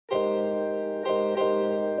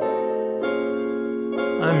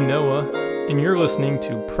I'm Noah, and you're listening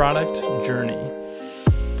to Product Journey.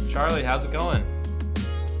 Charlie, how's it going?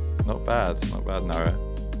 Not bad,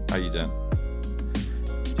 Noah. How you doing?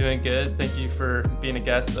 Doing good. Thank you for being a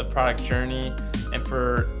guest of Product Journey. And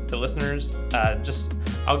for the listeners,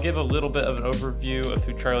 I'll give a little bit of an overview of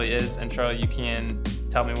who Charlie is. And Charlie, you can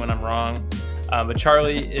tell me when I'm wrong. But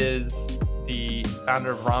Charlie is the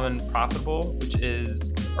founder of Ramen Profitable,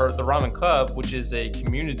 the Ramen Club, which is a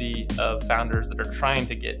community of founders that are trying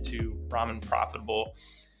to get to ramen profitable.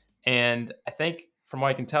 And I think from what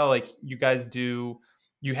I can tell, like you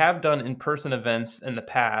have done in-person events in the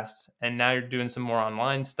past, and now you're doing some more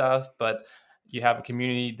online stuff, but you have a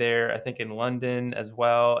community there, I think in London as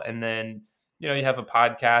well. And then, you have a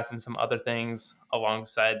podcast and some other things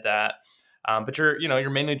alongside that. But you're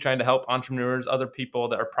mainly trying to help entrepreneurs, other people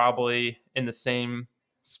that are probably in the same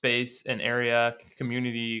space and area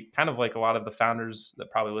community, kind of like a lot of the founders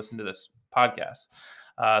that probably listen to this podcast.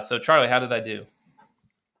 So Charlie, how did I do?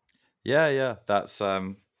 Yeah, that's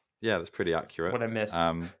pretty accurate. What I miss?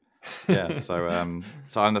 So I'm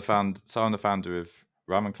the founder of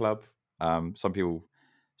Ramen Club. Some people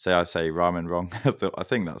say I say ramen wrong. I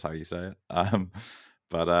think that's how you say it.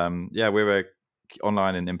 We're a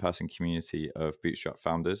online and in-person community of bootstrap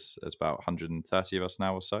founders. There's about 130 of us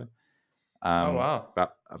now or so. Oh wow!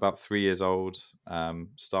 About 3 years old.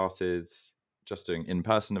 Started just doing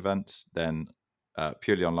in-person events, then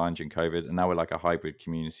purely online during COVID, and now we're like a hybrid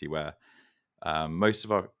community where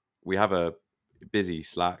we have a busy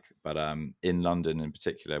Slack, but in London in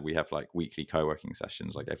particular, we have like weekly co-working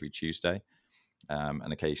sessions like every Tuesday,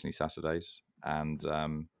 and occasionally Saturdays. And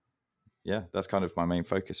that's kind of my main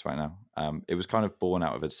focus right now. It was kind of born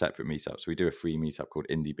out of a separate meetup. So we do a free meetup called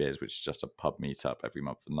Indie Beers, which is just a pub meetup every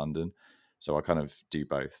month in London. So I kind of do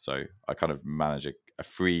both. So I kind of manage a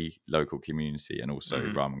free local community and also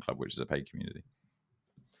Ramen Club, which is a paid community.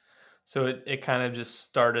 So it kind of just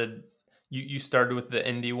started. You started with the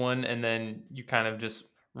indie one, and then you kind of just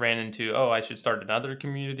ran into, I should start another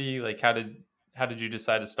community. Like how did you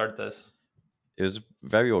decide to start this? It was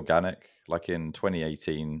very organic. Like in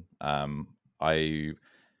 2018, I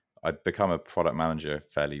become a product manager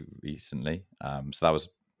fairly recently. So that was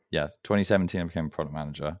 2017. I became a product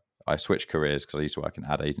manager. I switched careers because I used to work in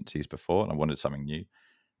ad agencies before, and I wanted something new.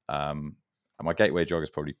 And my gateway drug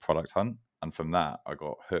is probably Product Hunt, and from that I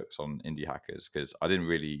got hooked on Indie Hackers because I didn't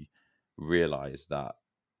really realize that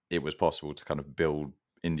it was possible to kind of build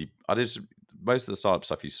indie. Most of the startup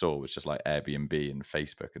stuff you saw was just like Airbnb and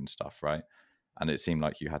Facebook and stuff, right? And it seemed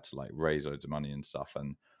like you had to like raise loads of money and stuff.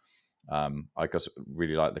 And I just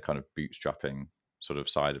really like the kind of bootstrapping sort of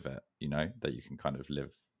side of it, that you can kind of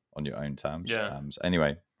live on your own terms. Yeah. So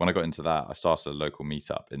anyway, when I got into that, I started a local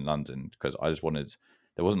meetup in London because I just wanted.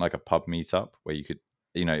 There wasn't like a pub meetup where you could,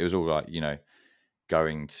 it was all like,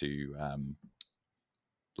 going to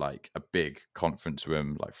like a big conference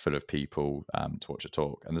room, like full of people to watch a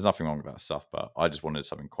talk. And there's nothing wrong with that stuff, but I just wanted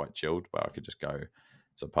something quite chilled where I could just go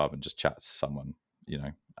to a pub and just chat to someone,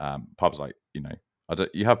 pubs like,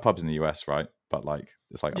 you have pubs in the US, right? But like,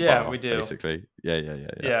 it's like a bar, we do. basically. Yeah.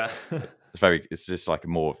 Yeah. It's just like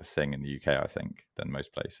more of a thing in the UK, I think, than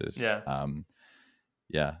most places.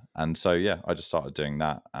 Yeah. And so I just started doing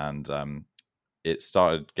that, and it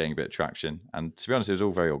started getting a bit of traction. And to be honest, it was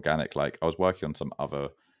all very organic. Like I was working on some other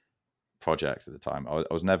projects at the time. I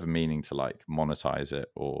was never meaning to like monetize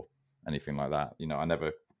it or anything like that. I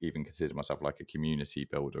never even considered myself like a community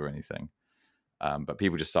builder or anything. But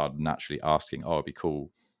people just started naturally asking, "Oh, it'd be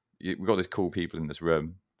cool. We've got these cool people in this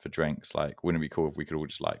room for drinks. Like, wouldn't it be cool if we could all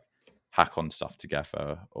just like hack on stuff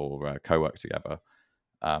together or co-work together?"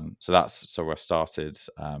 So that's where I started.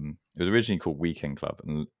 It was originally called Weekend Club,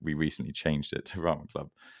 and we recently changed it to Ramen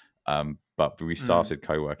Club. But we started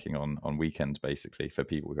co-working on weekends, basically, for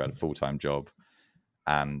people who had a full-time job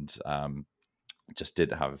and just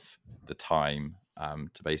didn't have the time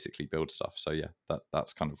to basically build stuff. So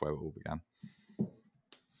that's kind of where it all began.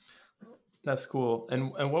 That's cool.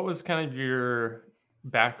 And what was kind of your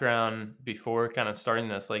background before kind of starting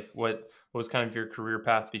this? Like what was kind of your career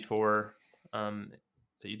path before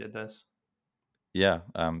that you did this?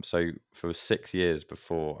 So for 6 years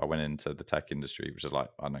before I went into the tech industry, which is like,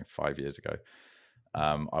 I don't know, 5 years ago,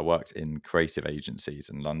 I worked in creative agencies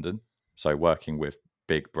in London. So working with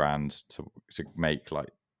big brands to make like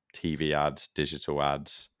TV ads, digital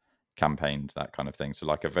ads, campaigns, that kind of thing. So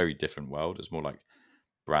like a very different world. It's more like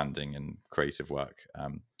branding and creative work.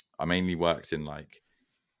 I mainly worked in like,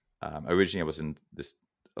 originally I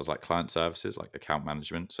was like client services, like account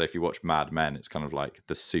management. So if you watch Mad Men, it's kind of like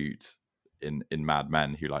the suit in Mad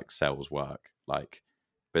Men who like sells work. Like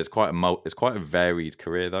but it's quite a varied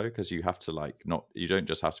career though, because you have to like not you don't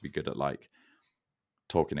just have to be good at like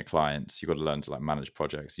talking to clients. You've got to learn to like manage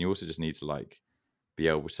projects, and you also just need to like be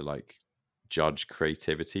able to like judge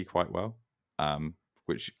creativity quite well.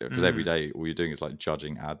 Which because every Mm. day all you're doing is like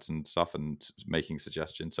judging ads and stuff and making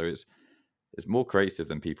suggestions. So it's more creative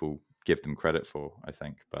than people give them credit for, I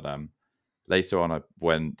think. But later on, I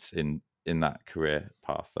went in that career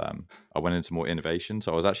path. I went into more innovation.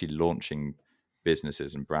 So I was actually launching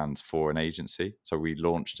businesses and brands for an agency. So we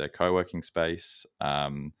launched a co-working space.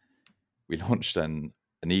 We launched an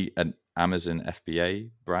Amazon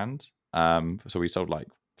FBA brand. So we sold like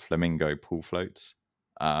flamingo pool floats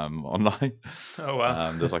online. Oh wow.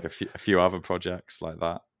 There's like a few other projects like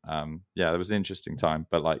that. Yeah, it was an interesting time,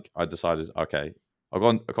 but like I decided, okay, I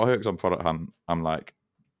got hooked on Product Hunt. I'm like,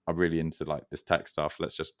 I'm really into like this tech stuff.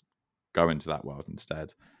 Let's just go into that world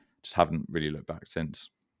instead. Just haven't really looked back since.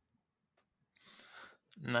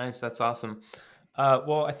 Nice, that's awesome.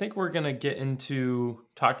 Well, I think we're gonna get into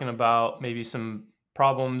talking about maybe some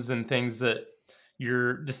problems and things that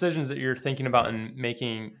your decisions that you're thinking about and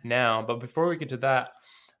making now. But before we get to that,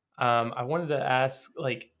 I wanted to ask,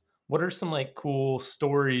 like, what are some like cool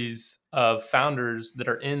stories of founders that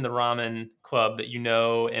are in the ramen club that you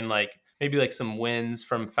know, and like maybe like some wins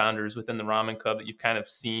from founders within the ramen club that you've kind of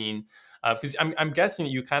seen? Because I'm guessing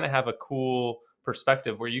you kind of have a cool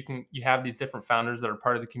perspective where you have these different founders that are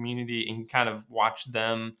part of the community and kind of watch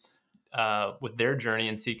them with their journey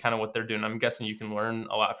and see kind of what they're doing. I'm guessing you can learn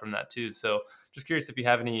a lot from that too. So just curious if you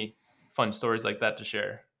have any fun stories like that to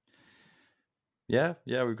share. Yeah,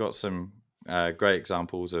 yeah, we've got some great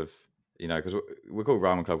examples of, because we're called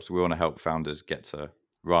ramen clubs. We want to help founders get to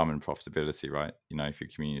ramen profitability, right? Through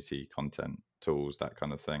community, content, tools, that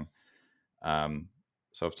kind of thing. Um,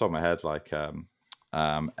 so off the top of my head, like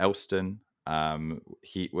Elston,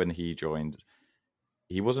 he when he joined,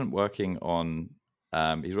 he wasn't working on,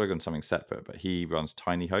 he's working on something separate, but he runs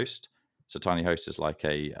Tiny Host. So Tiny Host is like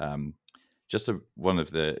one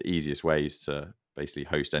of the easiest ways to basically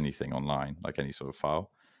host anything online, like any sort of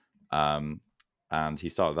file. Um, and he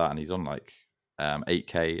started that, and he's on like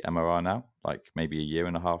 8K MRR now, like maybe a year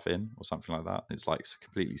and a half in or something like that. It's like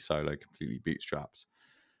completely solo, completely bootstrapped.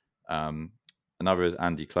 Um, Another is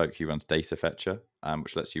Andy Cloak, who runs Data Fetcher,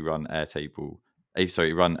 which lets you run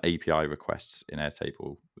run API requests in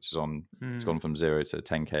Airtable, which is it's gone Mm, from 0 to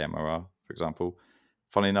 10K MRR, for example.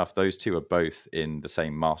 Funnily enough, those two are both in the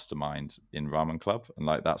same mastermind in Ramen Club, and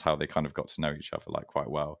like that's how they kind of got to know each other like quite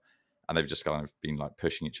well, and they've just kind of been like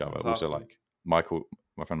pushing each other. that's Also, awesome. like Michael,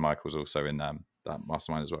 my friend Michael's also in that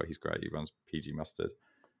mastermind as well. He's great. He runs PG Mustard.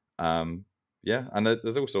 Um, yeah, and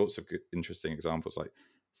there's all sorts of good, interesting examples. Like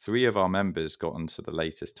three of our members got onto the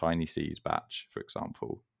latest Tiny Seas batch, for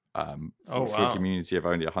example. Oh For a wow, community of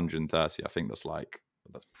only 130, I think that's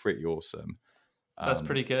pretty awesome. that's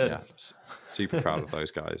pretty Yeah, good. super proud of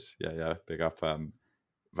those guys. Yeah, yeah, big up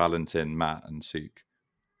Valentin, Matt, and Suk.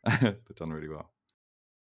 They've done really well.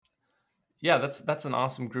 Yeah, that's an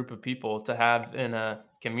awesome group of people to have in a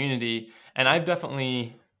community, and I've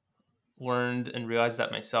definitely learned and realized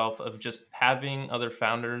that myself of just having other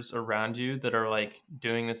founders around you that are like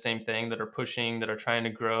doing the same thing, that are pushing, that are trying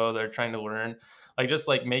to grow, that are trying to learn. Like just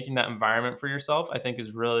like making that environment for yourself, I think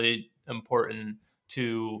is really important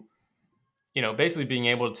to, basically being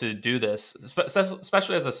able to do this,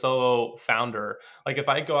 especially as a solo founder. Like if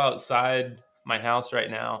I go outside my house right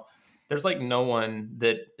now, there's like no one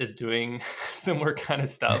that is doing similar kind of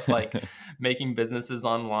stuff, like making businesses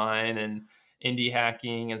online and indie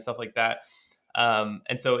hacking and stuff like that.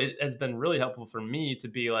 And so it has been really helpful for me to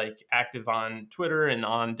be like active on Twitter and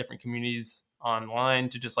on different communities online,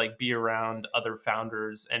 to just like be around other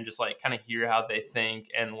founders and just like kind of hear how they think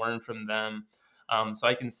and learn from them. So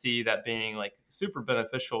I can see that being like super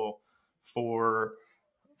beneficial for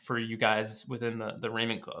you guys within the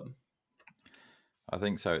Raymond Club. I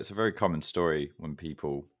think so. It's a very common story when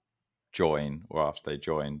people join or after they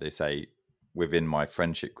join, they say within my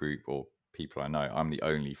friendship group or people I know, I'm the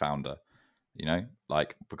only founder.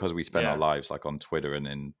 Like because we spend our Yeah. lives like on Twitter and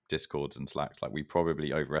in Discords and Slacks, like we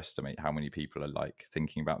probably overestimate how many people are like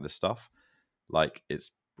thinking about this stuff. Like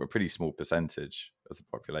it's a pretty small percentage of the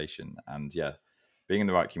population. And yeah, being in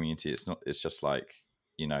the right community, it's just like,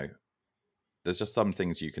 you know, there's just some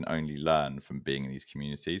things you can only learn from being in these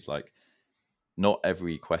communities. Like not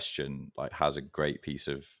every question like has a great piece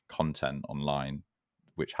of content online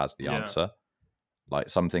which has the Yeah. answer. Like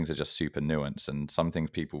some things are just super nuanced, and some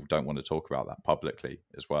things people don't want to talk about that publicly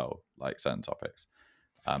as well, like certain topics.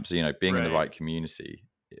 So being in the Right. right community,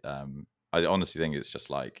 I honestly think it's just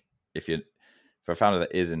like if you for a founder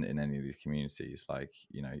that isn't in any of these communities, like,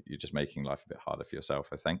 you're just making life a bit harder for yourself,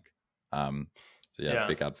 I think. So yeah, Yeah.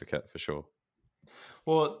 big advocate for sure.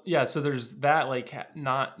 Well, yeah, so there's that, like,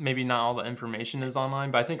 not maybe not all the information is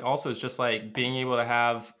online, but I think also it's just like being able to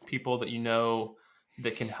have people that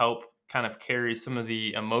that can help kind of carry some of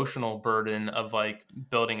the emotional burden of like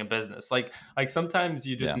building a business. Like sometimes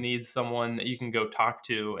you just Yeah, need someone that you can go talk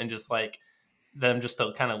to and just like them just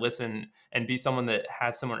to kind of listen and be someone that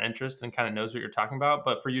has similar interests and kind of knows what you're talking about.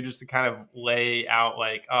 But for you just to kind of lay out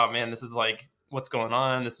like, oh man, this is like what's going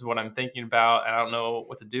on. This is what I'm thinking about. And I don't know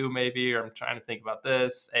what to do maybe, or I'm trying to think about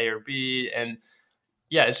this, A or B. And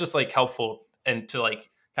yeah, it's just like helpful and to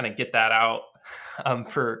like kind of get that out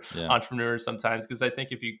for yeah, entrepreneurs sometimes. Cause I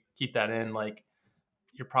think if you keep that in, like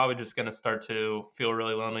you're probably just going to start to feel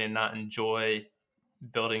really lonely and not enjoy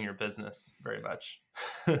building your business very much.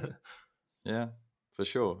 yeah, for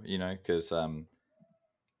sure. Because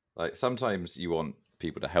like sometimes you want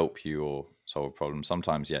people to help you or solve a problem.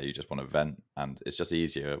 Sometimes, yeah, you just want to vent, and it's just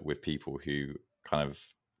easier with people who kind of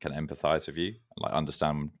can empathize with you and like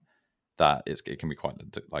understand that it can be quite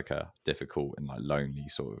like a difficult and like lonely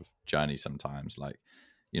sort of journey sometimes. Like,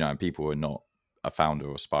 and people who are not a founder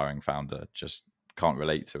or aspiring founder just can't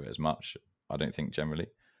relate to it as much. I don't think generally.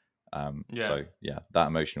 Yeah. So yeah, that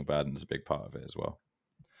emotional burden is a big part of it as well.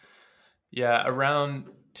 Yeah, around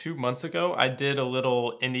 2 months ago, I did a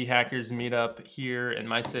little indie hackers meetup here in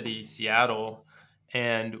my city, Seattle,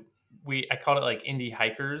 and I called it like indie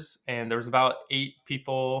hikers, and there was about 8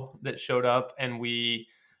 people that showed up, and we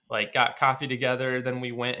like got coffee together. Then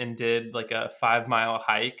we went and did like a 5 mile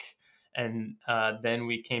hike, and then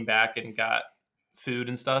we came back and got food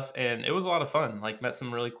and stuff, and it was a lot of fun. Like met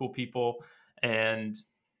some really cool people, and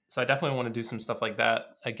so I definitely want to do some stuff like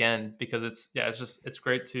that again because it's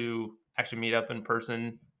great to actually meet up in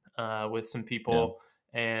person with some Yeah, people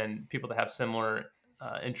and people that have similar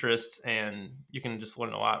interests, and you can just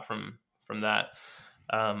learn a lot from that.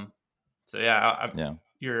 Um, so yeah, yeah,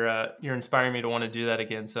 you're inspiring me to want to do that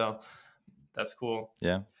again. So that's cool.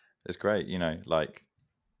 yeah. It's great. Like,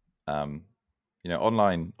 um,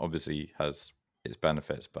 online obviously has its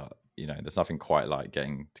benefits, but there's nothing quite like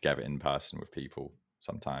getting together in person with people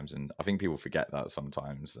sometimes. And I think people forget that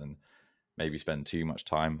sometimes and maybe spend too much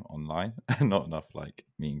time online and not enough like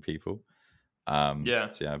meeting people.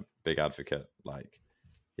 Yeah, So yeah, big advocate. Like,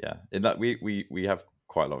 yeah, in that we have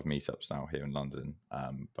quite a lot of meetups now here in London.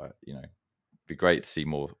 But be great to see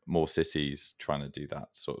more cities trying to do that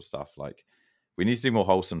sort of stuff. Like, we need to do more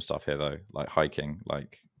wholesome stuff here though, like hiking.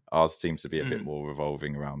 Like, ours seems to be a bit Mhm. more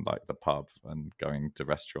revolving around like the pub and going to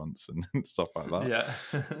restaurants and stuff like that.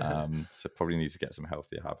 Yeah, So probably need to get some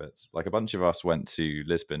healthier habits. Like, a bunch of us went to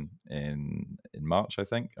Lisbon in March, I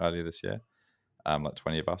think, earlier this year. Like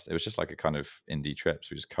 20 of us. It was just like a kind of indie trip. So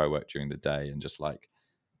we just co-worked during the day and just like,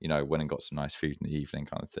 went and got some nice food in the evening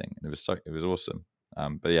kind of thing. And it was awesome.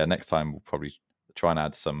 But yeah, next time we'll probably try and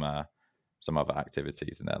add some other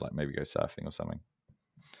activities in there, like maybe go surfing or something.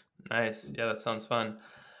 nice. Yeah, that sounds fun.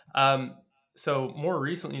 Um, so more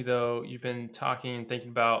recently, though, you've been talking and thinking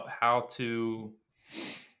about how to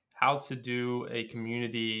do a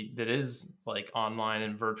community that is like online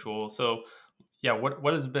and virtual. So yeah,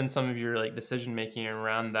 what has been some of your like decision making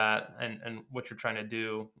around that and what you're trying to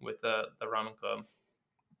do with the ramen club?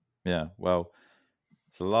 Yeah. Well,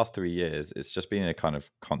 so the last 3 years, it's just been a kind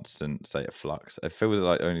of constant state of flux. It feels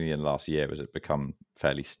like only in the last year has it become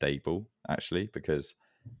fairly stable, actually, because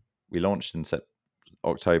we launched in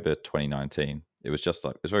October 2019. It was just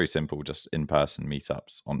like, it's very simple, just in-person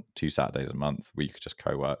meetups on 2 Saturdays a month where you could just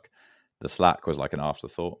co-work. The Slack was like an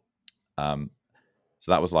afterthought. Um,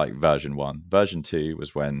 so that was like version one. Version two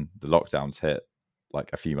was when the lockdowns hit,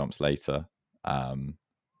 like a few months later, um,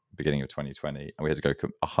 beginning of 2020, and we had to go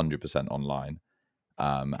 100% online.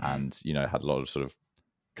 Mm. And had a lot of sort of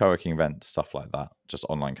co-working events, stuff like that, just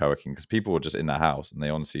online co-working, because people were just in their house and they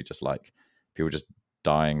honestly just like people were just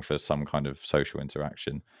dying for some kind of social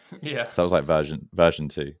interaction. Yeah. So that was like version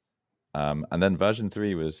two. And then version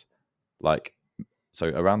three was like, so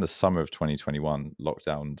around the summer of 2021,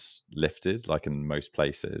 lockdowns lifted, like in most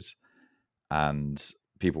places, and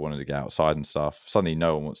people wanted to get outside and stuff. Suddenly,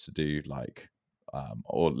 no one wants to do like,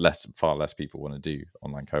 or far less people want to do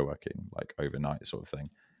online co-working, like overnight sort of thing.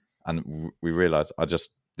 And we realized,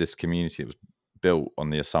 this community that was built on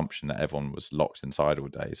the assumption that everyone was locked inside all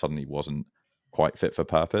day suddenly wasn't quite fit for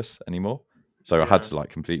purpose anymore. So I had Yeah. to like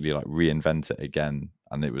completely like reinvent it again,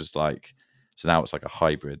 and it was like, so now it's like a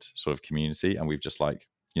hybrid sort of community, and we've just like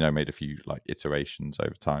made a few like iterations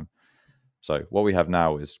over time. So what we have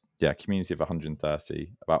now is, yeah, a community of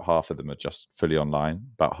 130. About half of them are just fully online.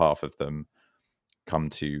 About half of them come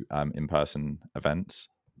to in-person events.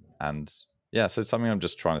 And yeah, so something I'm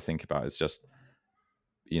just trying to think about is just,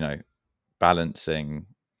 you know, balancing,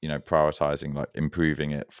 prioritizing, like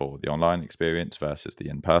improving it for the online experience versus the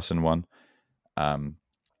in-person one. um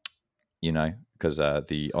because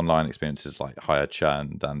the online experience is like higher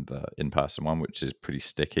churn than the in-person one, which is pretty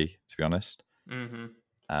sticky, to be honest. Hmm.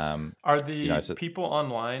 um Are the so people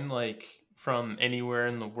online like from anywhere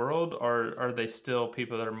in the world, or are they still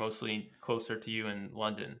people that are mostly closer to you in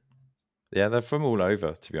London? yeah, they're from all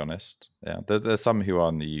over, to be honest. Yeah, there's some who are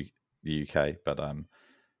in the UK, but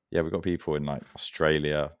yeah, we've got people in like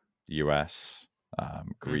Australia, US, Hmm.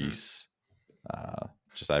 Greece,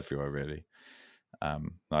 just everywhere really.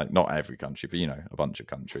 Like not every country, but a bunch of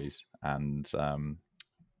countries. And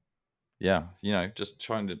yeah, just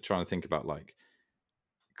trying to think about, like,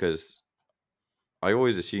 because I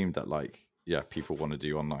always assumed that, like, yeah, people want to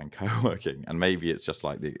do online co-working, and maybe it's just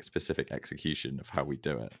like the specific execution of how we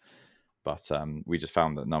do it. But we just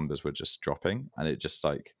found that numbers were just dropping, and it just,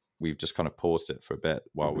 like, we've just kind of paused it for a bit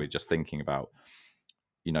while we're just thinking about,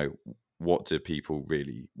 you know, what do people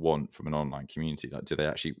really want from an online community? Like, do they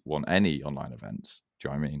actually want any online events? Do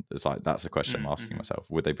you know what I mean? It's like, that's a question I'm asking Mm-hmm. myself.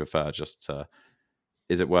 Would they prefer just to,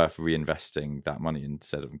 is it worth reinvesting that money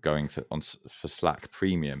instead of going for Slack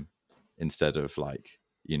premium instead of, like,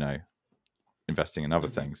 you know, investing in other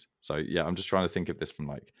Hmm. things? So yeah, I'm just trying to think of this from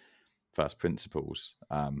like first principles,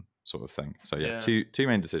 sort of thing. So yeah, Yeah. two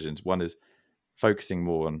main decisions. One is focusing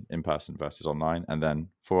more on in person versus online, and then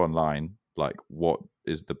for online, like, what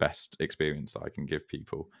is the best experience that I can give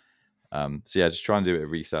people? So yeah, just try and do a bit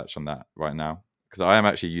of research on that right now, because I am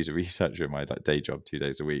actually a user researcher in my, like, day job 2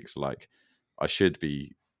 days a week. So, like, I should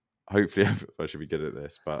be, hopefully, I should be good at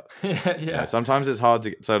this. But Yeah. Yeah. sometimes it's hard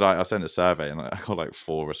to. So, like, I sent a survey and I got like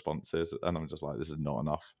 4 responses, and I'm just like, this is not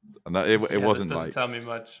enough. And it Yeah. This wasn't doesn't like, tell me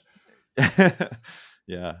much.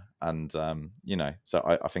 yeah. And so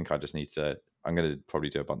I think I just need to. I'm going to probably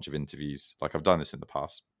do a bunch of interviews. Like, I've done this in the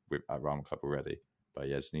past at Ramen Club already, but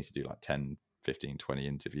yeah, just need to do like 10, 15, 20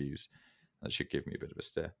 interviews. That should give me a bit of a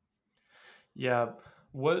steer. Yeah.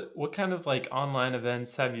 What kind of like online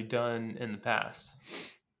events have you done in the past?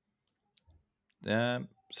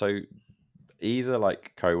 So either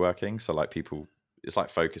like co-working, so like people, it's like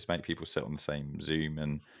focus mate, people sit on the same Zoom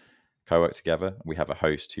and co-work together. We have a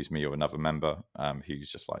host who's me or another member,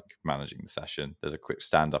 who's just like managing the session. There's a quick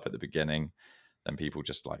stand up at the beginning, then people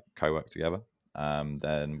just like co-work together.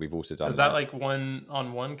 Then we've also So is done that like, like one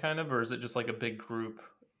on one kind of, or is it just like a big group,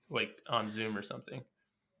 like on Zoom or something?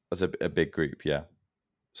 as a big group, yeah.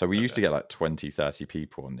 So we used to Okay. get like 20, 30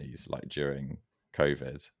 people on these, like, during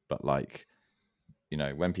COVID, but, like,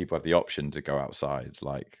 when people have the option to go outside,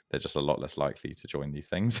 like, they're just a lot less likely to join these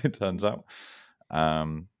things, it turns out.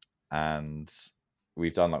 Um, and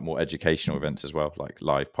we've done like more educational events as well, like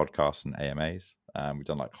live podcasts and AMAs. We've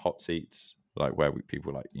done like hot seats, like where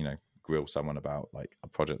people, like, grill someone about like a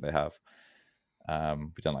project they have.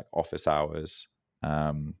 We've done like office hours.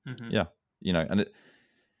 Hmm. Yeah, and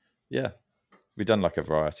yeah, we've done like a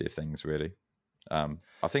variety of things really.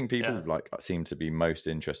 I think people Yeah. like seem to be most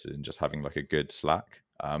interested in just having like a good Slack,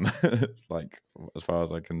 like, as far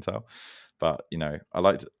as I can tell. But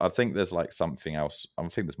I think there's like something else. I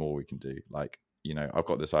think there's more we can do. Like, I've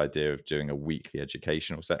got this idea of doing a weekly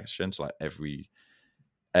educational section. So like every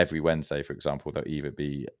Wednesday, for example, there'll either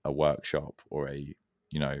be a workshop or a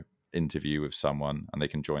interview with someone, and they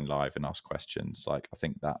can join live and ask questions. Like, I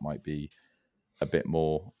think that might be a bit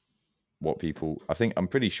more what people. I'm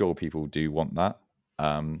pretty sure people do want that.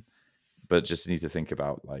 Um, but just need to think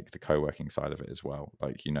about like the co-working side of it as well.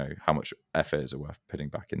 Like, how much effort is it worth putting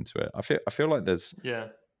back into it? I feel like there's Yeah.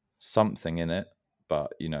 something in it,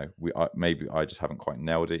 but maybe I just haven't quite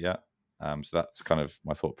nailed it yet. So that's kind of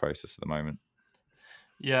my thought process at the moment.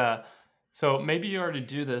 Yeah. So maybe you already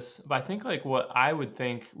do this, but I think like what I would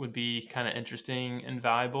think would be kind of interesting and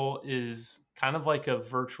valuable is kind of like a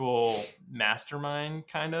virtual mastermind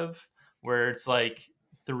kind of, where it's like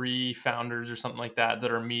three founders or something like that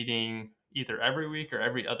that are meeting either every week or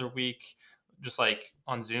every other week, just like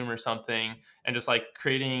on Zoom or something, and just like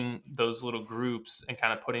creating those little groups and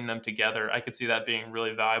kind of putting them together. I could see that being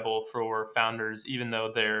really valuable for founders, even though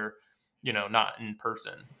they're, not in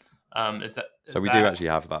person. Is that So is we do that actually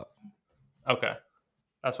have that. okay?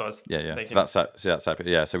 That's what I was Yeah, yeah. So thinking. that's separate.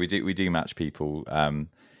 Yeah. So we do match people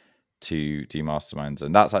to do masterminds,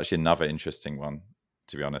 and that's actually another interesting one,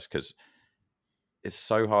 to be honest, because it's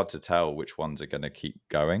so hard to tell which ones are going to keep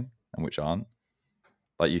going and which aren't.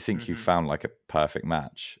 Like, you think you Hmm. found like a perfect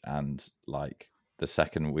match, and like the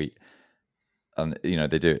second week, and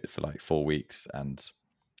they do it for like 4 weeks, and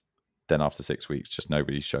then after 6 weeks, just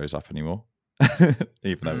nobody shows up anymore.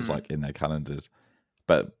 even though it was Mm, like in their calendars.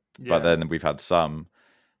 But yeah. then we've had some.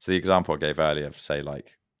 So the example I gave earlier of say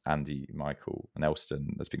like Andy, Michael, and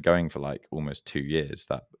Elston that's been going for like almost 2 years.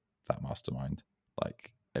 That mastermind,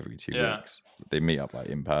 like every two Yeah. weeks, they meet up like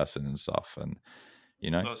in person and stuff, and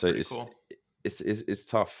That was so pretty cool. it's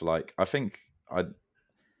tough. Like I think I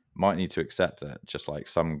might need to accept that just like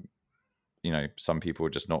some people are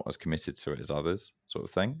just not as committed to it as others, sort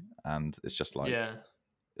of thing, and it's just like Yeah.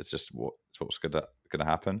 it's just what's gonna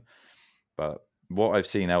happen. But what I've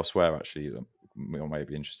seen elsewhere actually, or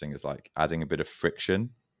maybe interesting, is like adding a bit of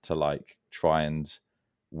friction to like try and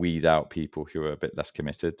weed out people who are a bit less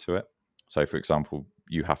committed to it. So, for example,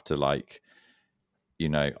 you have to like,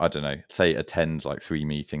 I don't know, say attend like 3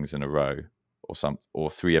 meetings in a row or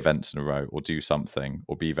 3 events in a row, or do something,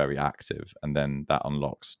 or be very active, and then that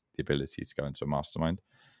unlocks the ability to go into a mastermind.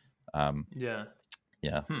 Um, Yeah.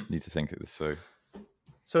 yeah, Hmm. need to think of this through.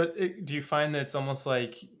 So, do you find that it's almost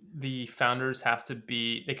like the founders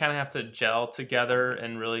they kind of have to gel together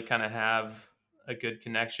and really kind of have a good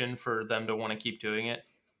connection for them to want to keep doing it?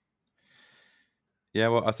 Yeah,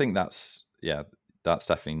 well, I think that's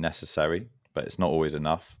definitely necessary, but it's not always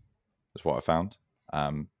enough. Is what I found.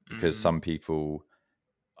 Because Hmm. some people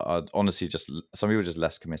are honestly some people are just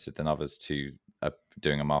less committed than others to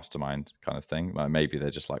doing a mastermind kind of thing. Like maybe they're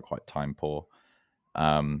just like quite time poor.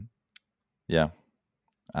 Um, yeah,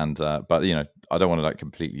 and but I don't want to like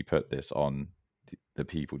completely put this on the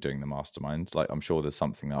people doing the mastermind. Like I'm sure there's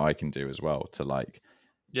something that I can do as well to like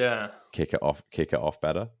Yeah. kick it off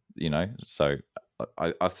better. So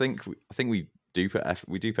I think we do put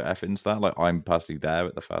effort into that. Like I'm personally there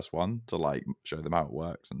at the first one to like show them how it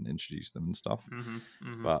works and introduce them and stuff. Hmm.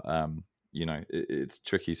 Hmm. But it's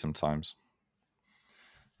tricky sometimes.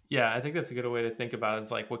 Yeah, I think that's a good way to think about it.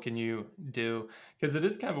 Is like, what can you do? Because it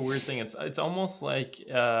is kind of a weird thing. It's almost like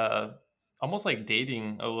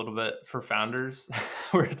dating a little bit for founders,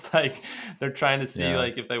 where it's like they're trying to see Yeah,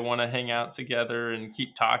 like if they want to hang out together and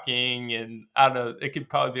keep talking. And I don't know, it could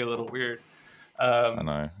probably be a little weird. I Um,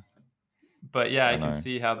 know, but yeah, I I can know.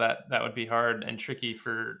 see how that would be hard and tricky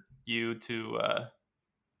for you to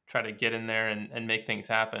try to get in there and make things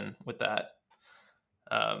happen with that.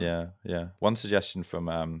 Um, Yeah, yeah. One suggestion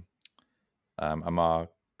from Amar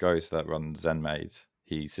Ghost that runs ZenMade,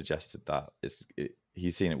 he suggested that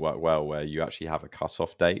he's seen it work well where you actually have a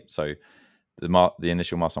cut-off date. So the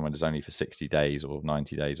initial mastermind is only for 60 days or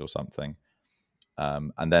 90 days or something.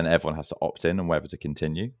 And then everyone has to opt in on whether to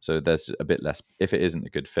continue. So there's a bit less, if it isn't a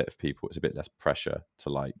good fit for people, it's a bit less pressure to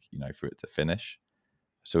like, for it to finish.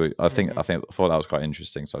 So I thought that was quite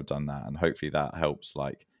interesting. So I've done that, and hopefully that helps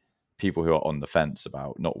like people who are on the fence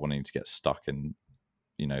about not wanting to get stuck in,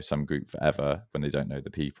 some group forever when they don't know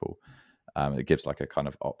the people. It gives like a kind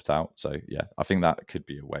of opt out. So yeah, I think that could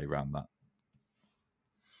be a way around that.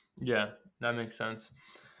 yeah, that makes sense.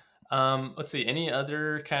 Let's see. Any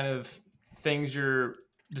other kind of things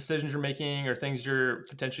decisions you're making or things you're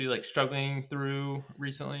potentially like struggling through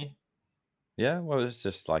recently? Yeah, well, it's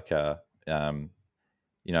just like about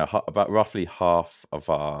roughly half of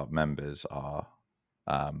our members are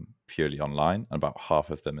purely online, and about half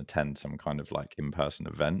of them attend some kind of like in-person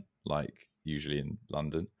event, like usually in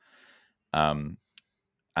London. Um,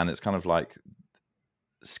 and it's kind of like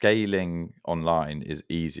scaling online is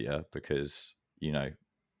easier because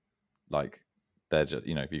like they're just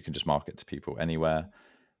you can just market to people anywhere.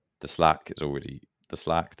 The Slack is already the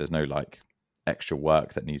Slack. There's no like extra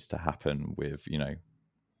work that needs to happen with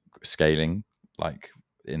scaling like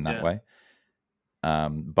in that Yeah. way.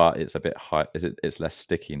 But it's a bit high. It's less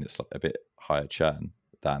sticky, and it's a bit higher churn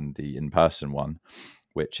than the in-person one,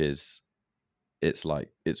 which is it's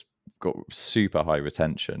got super high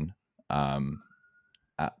retention.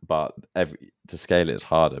 But to scale it is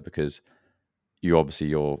harder because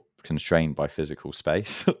you're constrained by physical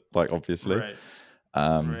space, like obviously, Right.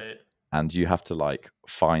 um, Right. and you have to like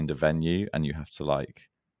find a venue, and you have to like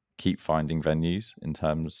keep finding venues in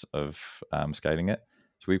terms of scaling it.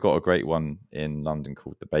 So we've got a great one in London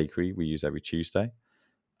called the Bakery. We use every Tuesday.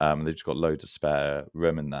 They've just got loads of spare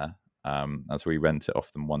room in there. And so we rent it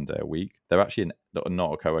off them one day a week. They're actually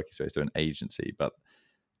not a co-working space; they're an agency, but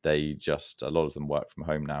a lot of them work from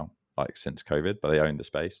home now, like since COVID, but they own the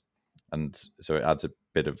space, and so it adds a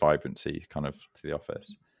bit of vibrancy kind of to the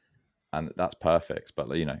office, and that's perfect. But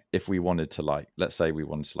if we wanted to like, let's say we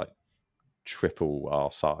wanted to like triple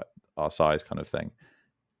our size kind of thing,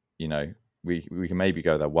 you know, we can maybe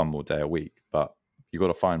go there one more day a week, but you've got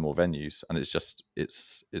to find more venues, and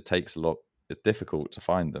it takes a lot. It's difficult to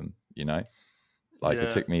find them, like it Yeah.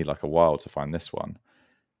 took me like a while to find this one,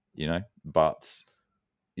 but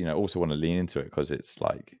also want to lean into it because it's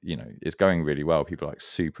like, it's going really well. People are like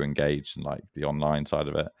super engaged in like the online side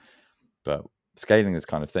of it. But scaling this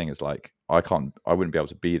kind of thing is like, I wouldn't be able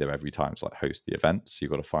to be there every time to like host the events. So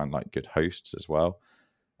you've got to find like good hosts as well.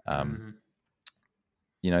 Mm-hmm.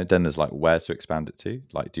 Then there's like where to expand it to.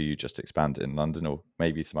 Like, do you just expand it in London or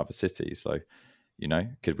maybe some other cities? So,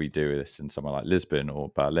 could we do this in somewhere like Lisbon or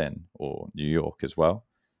Berlin or New York as well?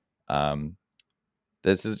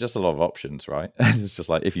 There's just a lot of options, right? It's just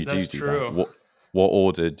like, if you That's do that, true.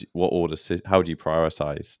 how do you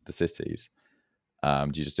prioritize the cities?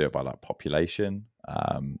 Do you just do it by like population?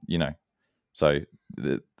 So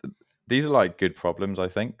these are like good problems, I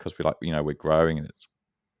think, because we're growing and it's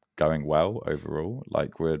going well overall.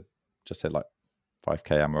 Like, we're just hit like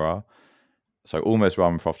 5k MRR, so almost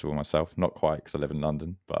rather profitable myself. Not quite, because I live in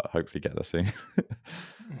London, but hopefully get there soon.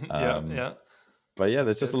 Yeah, um, yeah, but yeah, that's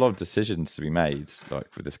there's just a good. lot of decisions to be made,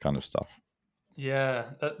 like with this kind of stuff. Yeah,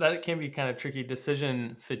 that can be kind of tricky,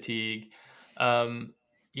 decision fatigue. Um,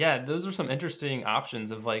 yeah, those are some interesting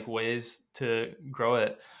options of like ways to grow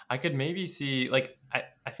it. I could maybe see like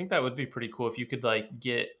I think that would be pretty cool if you could like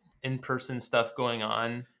get in-person stuff going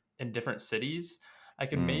on in different cities. I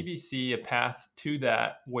could Mm, maybe see a path to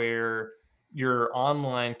that where your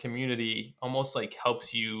online community almost like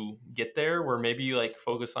helps you get there, where maybe you like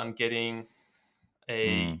focus on getting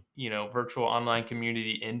a mm, virtual online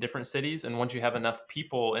community in different cities, and once you have enough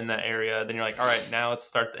people in that area, then you're like, all right, now let's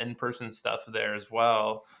start the in-person stuff there as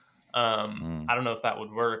well. mm. I don't know if that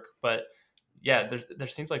would work, but yeah, there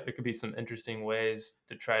seems like there could be some interesting ways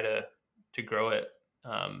to try to grow it,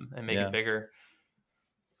 and make it Yeah, bigger.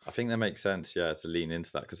 I think that makes sense. Yeah, to lean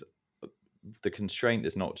into that, because the constraint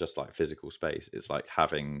is not just like physical space. It's like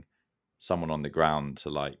having someone on the ground to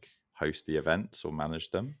like host the events or manage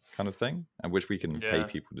them, kind of thing, and which we can pay Yeah.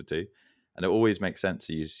 people to do. And it always makes sense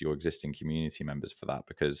to use your existing community members for that,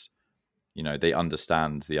 because they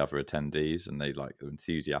understand the other attendees and they like are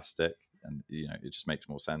enthusiastic, and it just makes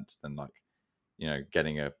more sense than like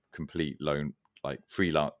getting a complete lone like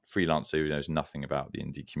freelancer who knows nothing about the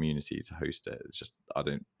indie community to host it. It's just, I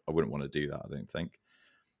wouldn't want to do that, I don't think.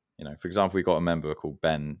 For example, we've got a member called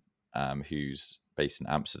Ben, who's based in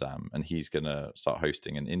Amsterdam, and he's gonna start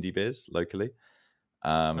hosting an indie beers locally.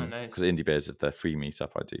 Oh, Because nice. indie beers is the free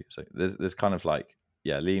meetup I do. So there's kind of like,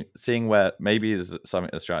 yeah, seeing where maybe there's something,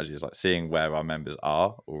 a strategy is like seeing where our members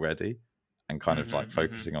are already and kind of like Mm-hmm, mm-hmm.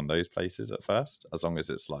 focusing on those places at first, as long as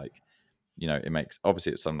it's like, it makes,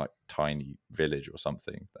 obviously it's some like tiny village or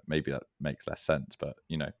something that maybe that makes less sense, but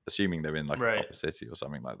assuming they're in like a Right. proper city or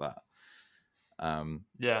something like that. um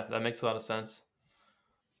Yeah, that makes a lot of sense.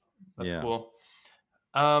 That's yeah. cool.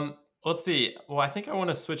 Let's see. Well, I think I want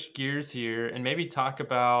to switch gears here and maybe talk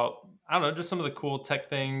about, I don't know, just some of the cool tech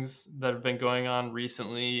things that have been going on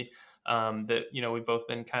recently, that we've both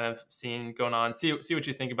been kind of seeing going on. See what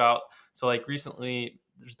you think about. So, like recently,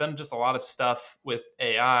 there's been just a lot of stuff with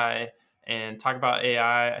AI, and talk about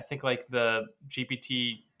AI. I think like the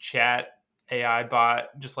GPT chat AI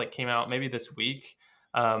bot just like came out maybe this week.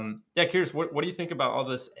 Yeah, curious. What do you think about all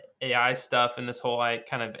this AI stuff and this whole like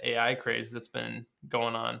kind of AI craze that's been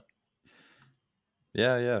going on?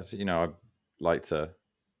 Yeah. So, I like to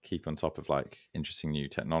keep on top of like interesting new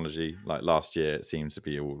technology. Like last year, it seems to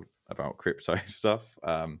be all about crypto stuff.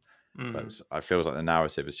 But Hmm. I feel like the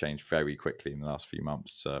narrative has changed very quickly in the last few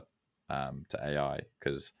months to AI,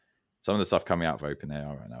 because some of the stuff coming out of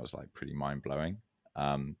OpenAI right now is like pretty mind blowing.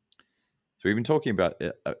 So we've been talking about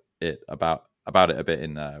about it a bit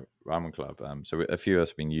in Ramen Club. So a few of us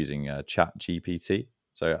have been using Chat GPT.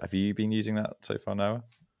 So have you been using that so far, Noah?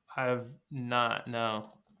 I have not.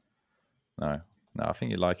 No. No, no, I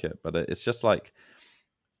think you like it, but it's just like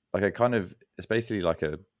a kind of, it's basically like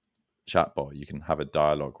a chatbot you can have a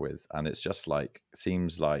dialogue with, and it's just like,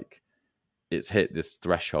 seems like it's hit this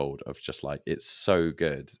threshold of just like, it's so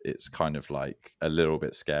good, it's kind of like a little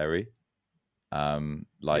bit scary.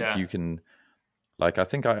 Like Yeah. you can, like, I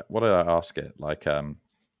think I what did I ask it? Like, I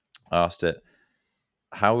asked it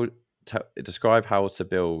how to describe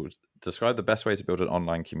the best way to build an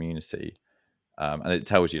online community, and it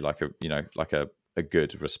tells you like a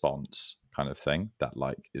good response kind of thing that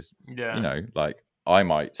like is, Yeah. like I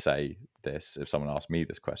might say this if someone asked me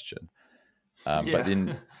this question. But Yeah.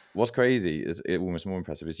 then what's crazy is, it almost more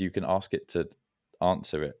impressive, is you can ask it to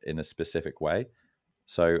answer it in a specific way.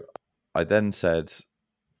 So I then said,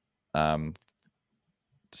 um,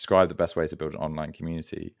 describe the best way to build an online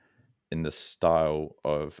community in the style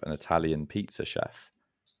of an Italian pizza chef.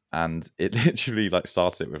 And it literally like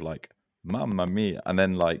started it with like "Mamma mia," and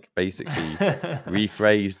then like basically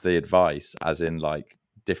rephrased the advice as in like,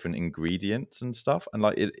 different ingredients and stuff, and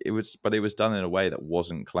like it was done in a way that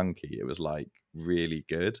wasn't clunky. It was like really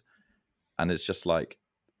good, and it's just like,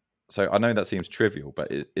 so I know that seems trivial,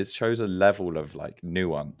 but it shows a level of like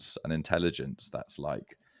nuance and intelligence that's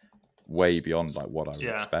like way beyond like what I would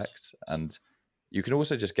Yeah. expect. And you can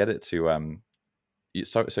also just get it to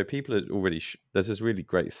so people are already there's this really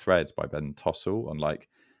great thread by Ben Tossell on like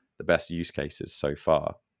the best use cases so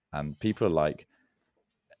far, and people are like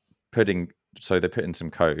putting, so they put in some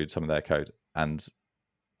of their code, and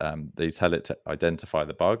they tell it to identify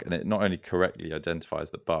the bug, and it not only correctly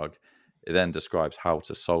identifies the bug, it then describes how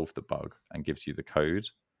to solve the bug and gives you the code.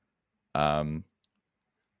 um,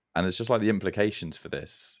 and it's just like the implications for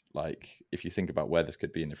this, like if you think about where this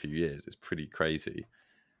could be in a few years, it's pretty crazy.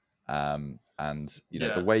 And you know,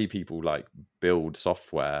 the Yeah. way people like build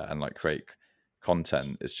software and like create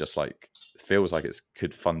content is just like, feels like it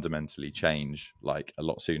could fundamentally change like a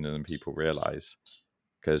lot sooner than people realize,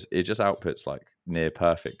 because it just outputs like near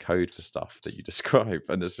perfect code for stuff that you describe,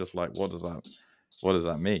 and it's just like, what does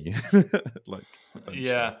that mean? Like eventually,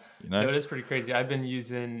 Yeah. you know? No, it is pretty crazy. I've been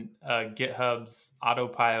using GitHub's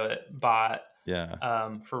Autopilot bot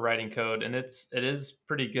Yeah, for writing code, and it is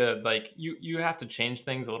pretty good. Like you have to change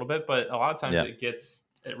things a little bit, but a lot of times yeah.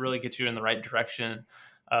 it really gets you in the right direction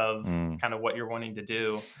of Mm. kind of what you're wanting to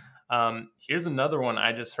do. Here's another one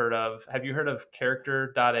I just heard of. Have you heard of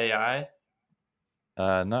Character.ai?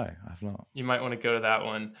 No, I've not. You might want to go to that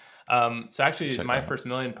one. So actually, Check my that out. first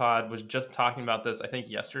million pod was just talking about this, I think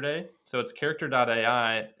yesterday. So it's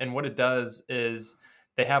character.ai. And what it does is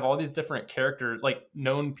they have all these different characters, like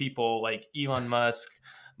known people like Elon Musk,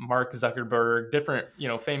 Mark Zuckerberg, different,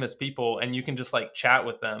 famous people. And you can just like chat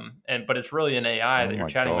with them. But it's really an AI Oh that you're my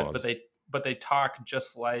chatting with, god. but they talk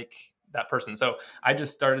just like that person. So I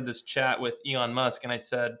just started this chat with Elon Musk and I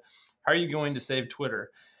said, how are you going to save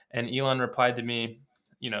Twitter? And Elon replied to me,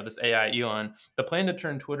 this AI Elon, the plan to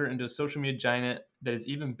turn Twitter into a social media giant that is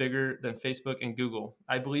even bigger than Facebook and Google.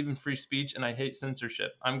 I believe in free speech and I hate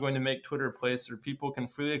censorship. I'm going to make Twitter a place where people can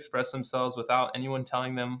freely express themselves without anyone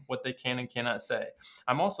telling them what they can and cannot say.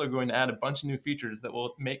 I'm also going to add a bunch of new features that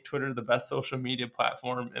will make Twitter the best social media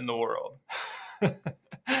platform in the world.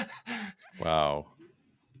 Wow.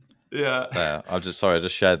 Yeah. There, I just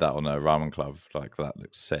shared that on a ramen club. Like that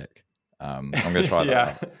looks sick. I'm gonna try that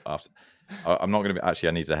Yeah. out after. I'm not gonna be, actually.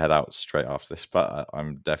 I need to head out straight after this, but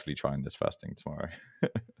I'm definitely trying this first thing tomorrow.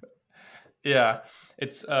 Yeah.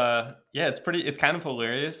 It's kind of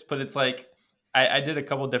hilarious, but it's like I did a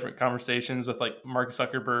couple different conversations with like Mark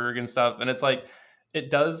Zuckerberg and stuff, and it's like it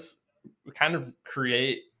does kind of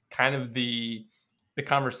create kind of the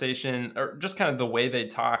conversation or just kind of the way they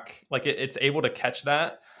talk. Like it's able to catch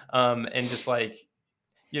that. And just like,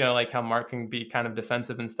 like how Mark can be kind of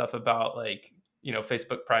defensive and stuff about like, Facebook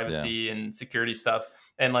Yeah, privacy and security stuff.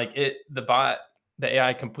 And like the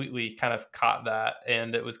AI completely kind of caught that,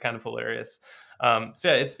 and it was kind of hilarious. So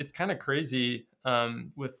yeah, it's kind of crazy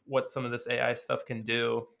with what some of this AI stuff can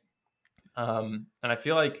do. And I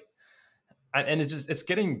feel like, and it's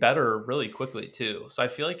getting better really quickly too. So I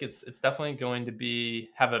feel like it's definitely going to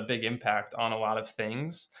have a big impact on a lot of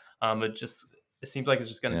things. It seems like it's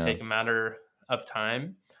just going to yeah, take a matter of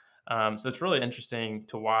time. So it's really interesting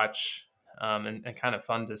to watch, and kind of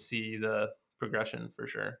fun to see the progression for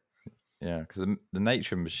sure. yeah. Because the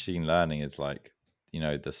nature of machine learning is like,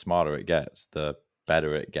 the smarter it gets, the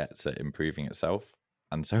better it gets at improving itself,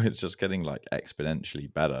 and so it's just getting like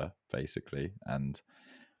exponentially better, basically. And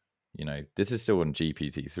this is still on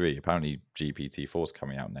GPT-3. Apparently, GPT-4 is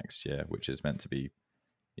coming out next year, which is meant to be,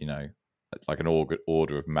 you know, like an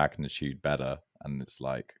order of magnitude better. And it's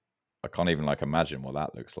like, I can't even like imagine what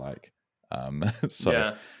that looks like. So,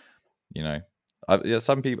 Yeah. you know, I've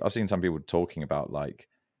seen some people talking about like,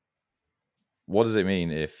 what does it mean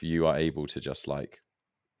if you are able to just like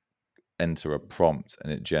enter a prompt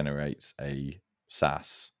and it generates a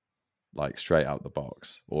SaaS like straight out the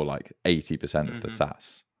box, or like 80% of the Hmm.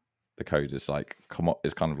 SaaS, the code is like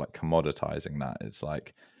is kind of like commoditizing that. It's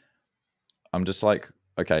like, I'm just like,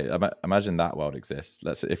 okay, imagine that world exists.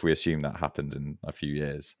 Let's, if we assume that happens in a few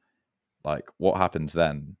years, like what happens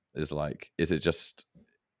then is like, is it just,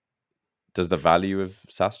 does the value of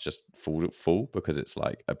SaaS just fall because it's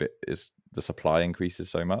like a bit, is the supply increases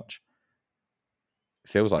so much? It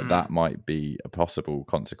feels like that Mm. might be a possible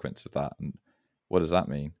consequence of that. And what does that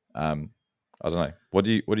mean? I don't know. What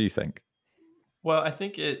do you think? Well, I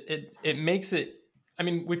think it makes it. I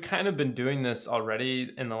mean, we've kind of been doing this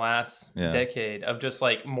already in the last Yeah, decade of just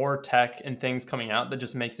like more tech and things coming out that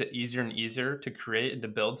just makes it easier and easier to create and to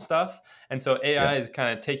build stuff. And so yeah, AI is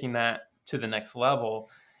kind of taking that to the next level.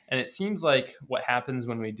 And it seems like what happens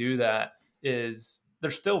when we do that is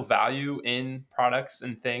there's still value in products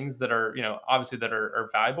and things that are, obviously that are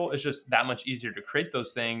valuable. It's just that much easier to create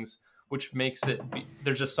those things, which makes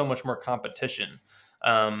there's just so much more competition.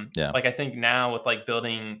 Yeah. Like I think now with like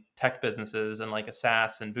building tech businesses and like a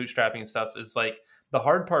SaaS and bootstrapping and stuff is like the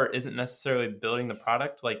hard part isn't necessarily building the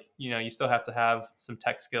product. Like, you still have to have some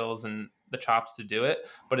tech skills and the chops to do it,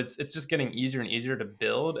 but it's just getting easier and easier to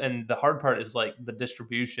build. And the hard part is like the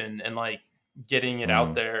distribution and like getting it out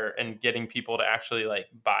Mm, there and getting people to actually like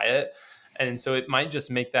buy it. And so it might just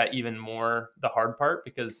make that even more the hard part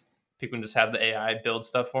because people can just have the AI build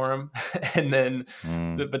stuff for them, and then,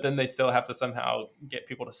 mm, but then they still have to somehow get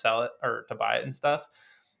people to sell it or to buy it and stuff.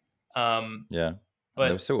 Um, yeah. And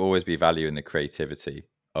there'll but still always be value in the creativity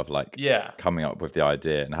of like yeah, coming up with the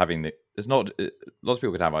idea and having the. It's not lots of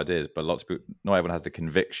people can have ideas, but lots of people, not everyone has the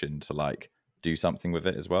conviction to like do something with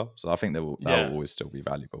it as well. So I think that will yeah, always still be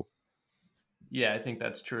valuable. yeah. I think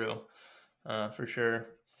that's true, for sure.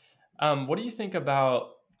 What do you think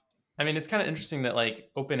about? I mean, it's kind of interesting that like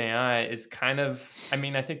OpenAI is kind of. I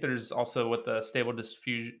mean, I think there's also with the stable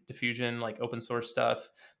diffusion, like open source stuff,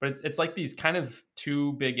 but it's like these kind of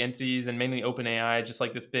two big entities, and mainly OpenAI, just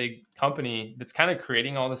like this big company that's kind of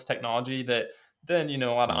creating all this technology that then a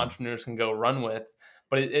lot of Yeah. entrepreneurs can go run with.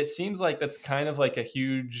 But it seems like that's kind of like a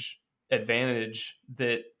huge advantage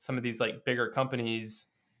that some of these like bigger companies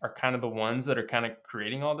are kind of the ones that are kind of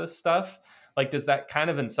creating all this stuff. Like, does that kind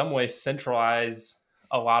of in some way centralize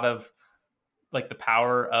a lot of like the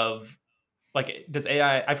power of like does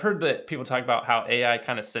AI? I've heard that people talk about how AI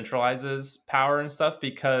kind of centralizes power and stuff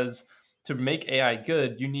because to make AI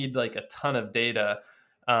good, you need like a ton of data,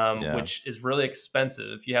 Yeah. which is really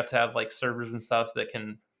expensive. You have to have like servers and stuff that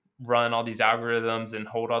can run all these algorithms and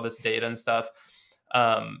hold all this data and stuff.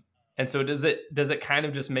 Um, and so does it kind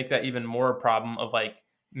of just make that even more a problem of like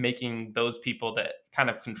making those people that kind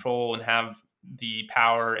of control and have the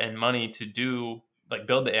power and money to do like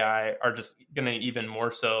build the AI are just going to even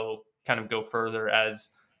more so kind of go further as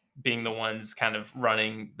being the ones kind of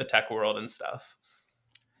running the tech world and stuff.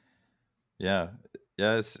 Yeah.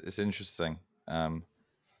 Yeah. It's interesting.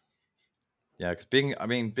 Yeah, because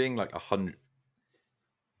being like 100,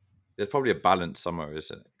 there's probably a balance somewhere,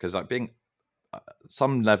 isn't it? Because like being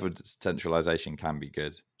some level of centralization can be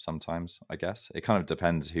good sometimes. I guess it kind of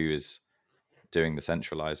depends who is doing the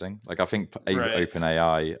centralizing. Like I think Right.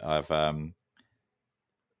 OpenAI have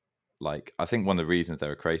like I think one of the reasons they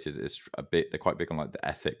were created is a bit they're quite big on like the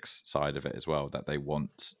ethics side of it as well. That they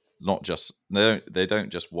want not just they don't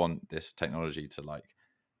just want this technology to like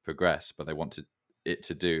progress, but they want it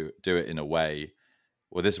to do it in a way.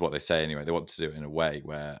 Well, this is what they say anyway. They want to do it in a way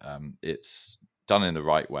where it's done in the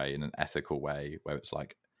right way, in an ethical way, where it's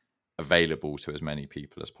like available to as many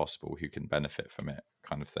people as possible who can benefit from it,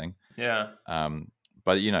 kind of thing. Yeah. Um,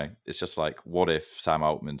 but it's just like, what if Sam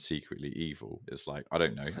Altman's secretly evil? It's like I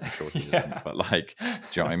don't know. I'm sure he isn't, Yeah. but like, do you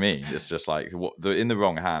know what I mean? It's just like in the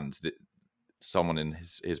wrong hands. That someone in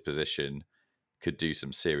his position could do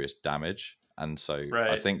some serious damage, and so Right.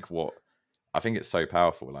 I think it's so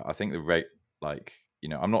powerful. Like I think the rate, like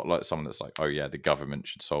I'm not like someone that's like, oh yeah, the government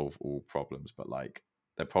should solve all problems, but like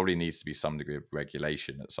there probably needs to be some degree of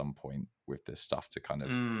regulation at some point with this stuff to kind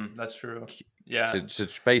of That's true. Yeah. to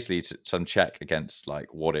basically some check against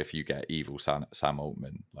like what if you get evil Sam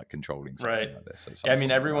Altman like controlling Right. something like this at Yeah. I some mean,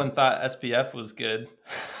 point, right? everyone thought SPF was good.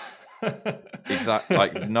 Exact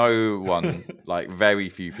like no one, like very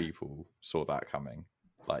few people saw that coming.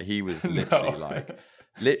 Like he was literally No. like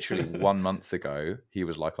literally 1 month ago he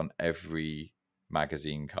was like on every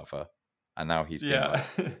magazine cover, and now he's being Yeah.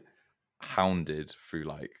 like hounded through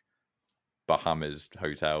like Bahamas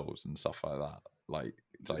hotels and stuff like that. Like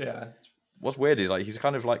it's like Yeah. what's weird is like he's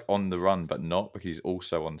kind of like on the run but not, because he's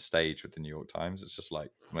also on stage with the New York Times. It's just like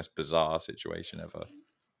the most bizarre situation ever.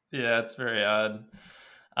 Yeah. It's very odd.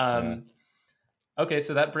 Yeah. Um, Okay,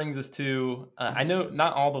 so that brings us to I know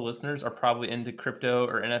not all the listeners are probably into crypto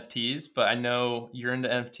or NFTs, but I know you're into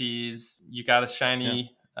NFTs. You got a Yeah.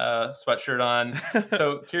 shiny sweatshirt on.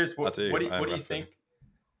 So curious, I what do. what do you, I what am do you repping.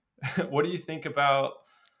 think? What do you think about?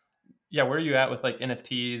 Yeah, where are you at with like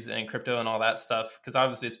NFTs and crypto and all that stuff? Because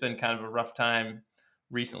obviously it's been kind of a rough time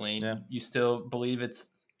recently. Yeah. You still believe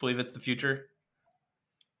it's the future?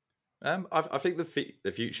 I think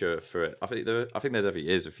the future for it. I think there definitely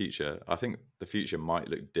is a future. I think the future might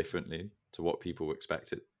look differently to what people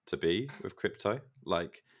expect it to be with crypto.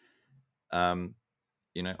 Like, um,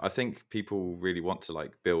 I think people really want to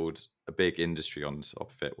like build a big industry on top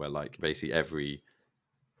of it, where like basically every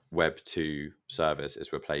Web 2 service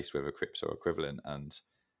is replaced with a crypto equivalent. And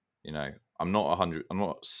you know, I'm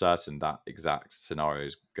not certain that exact scenario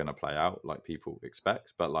is going to play out like people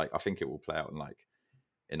expect, but like I think it will play out in like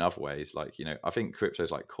in other ways. Like, I think crypto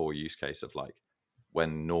is like core use case of like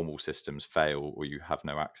when normal systems fail or you have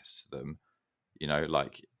no access to them,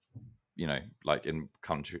 like, like in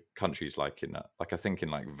countries like in like I think in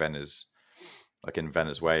like in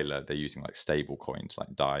Venezuela, they're using like stable coins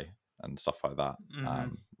like DAI and stuff like that.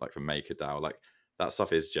 Hmm. Like from MakerDAO, like that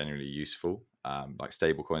stuff is genuinely useful. Like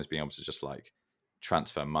stable coins being able to just like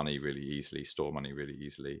transfer money really easily, store money really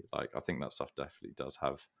easily. Like I think that stuff definitely does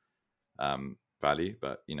have value.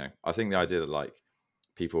 But I think the idea that like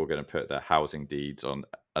people are going to put their housing deeds on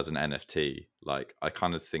as an NFT, like I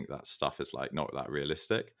kind of think that stuff is like not that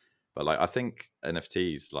realistic. But like I think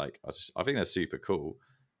NFTs, like I think they're super cool.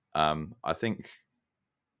 I think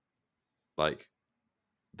like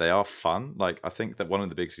they are fun. Like I think that one of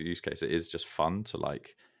the biggest use cases is just fun to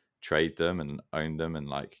like trade them and own them and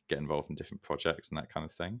like get involved in different projects and that kind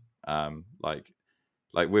of thing.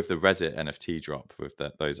 Like with the Reddit NFT drop with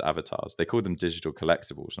those avatars, they called them digital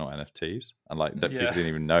collectibles, not NFTs, and like that Yeah. people didn't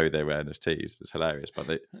even know they were NFTs. It's hilarious, but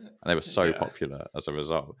they were so Yeah. popular as a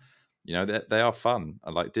result. They are fun,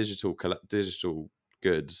 and like digital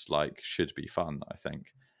goods like should be fun. I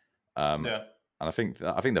think. Um, Yeah. and I think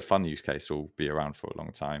the fun use case will be around for a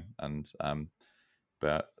long time. And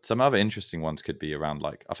but some other interesting ones could be around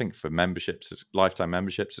like I think for memberships, lifetime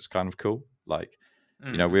memberships, it's kind of cool. Like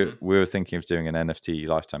we Hmm. we were thinking of doing an NFT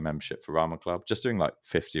lifetime membership for Ramen Club, just doing like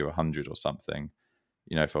 50 or 100 or something,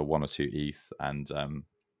 for 1 or 2 ETH, and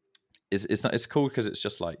it's cool because it's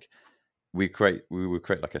just like we would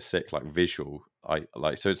create like a sick like visual. I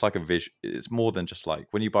like so it's like a visual. It's more than just like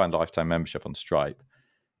when you buy a lifetime membership on Stripe,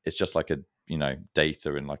 it's just like a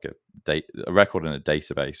data in like a record in a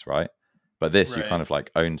database, right? But this you kind Right. of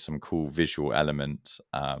like own some cool visual element,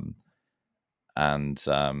 and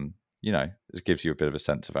it gives you a bit of a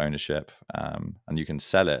sense of ownership, and you can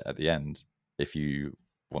sell it at the end if you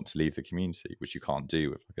want to leave the community, which you can't do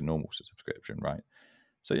with like a normal subscription, right?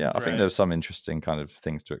 So yeah, I think Right. there's some interesting kind of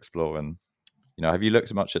things to explore. And have you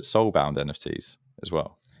looked much at soulbound NFTs as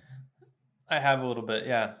well? I have a little bit.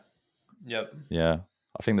 Yeah. Yep. Yeah,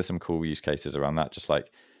 I think there's some cool use cases around that, just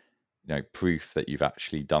like proof that you've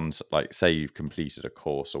actually done, like say you've completed a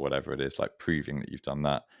course or whatever it is, like proving that you've done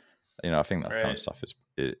that. I think that kind of Right. stuff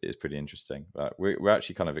is pretty interesting. But we're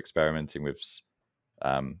actually kind of experimenting with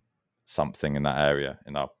um, something in that area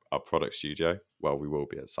in our product studio. Well, we will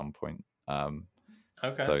be at some point.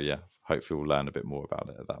 Okay. So yeah, hopefully we'll learn a bit more about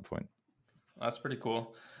it at that point. That's pretty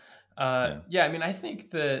cool. Yeah, Yeah, I mean, I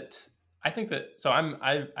think that so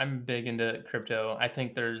I'm big into crypto. I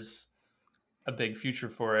think there's a big future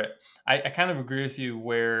for it. I kind of agree with you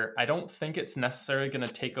where I don't think it's necessarily going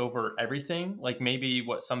to take over everything. Like maybe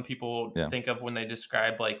what some people yeah, think of when they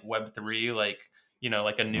describe like Web3, like,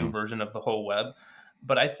 like a new mm, version of the whole web.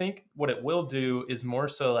 But I think what it will do is more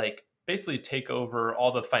so like basically take over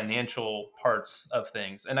all the financial parts of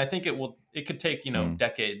things. And I think it could take, mm,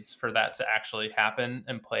 decades for that to actually happen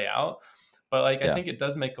and play out. But like I yeah, think it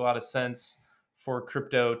does make a lot of sense for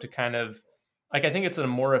crypto to kind of like I think it's a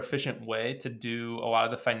more efficient way to do a lot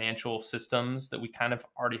of the financial systems that we kind of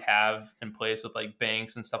already have in place with like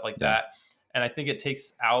banks and stuff like yeah, that. And I think it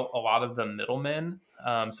takes out a lot of the middlemen,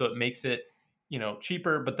 so it makes it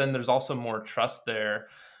cheaper. But then there's also more trust there.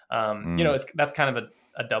 mm, That's kind of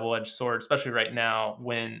a double edged sword, especially right now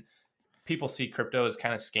when people see crypto as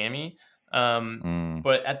kind of scammy. Um, mm,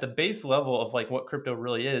 but at the base level of like what crypto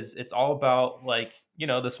really is, it's all about like,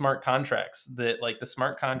 the smart contracts that like the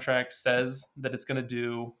smart contract says that it's going to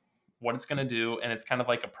do what it's going to do. And it's kind of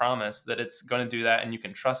like a promise that it's going to do that and you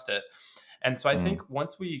can trust it. And so I mm, think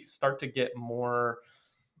once we start to get more,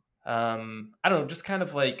 I don't know, just kind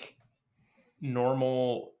of like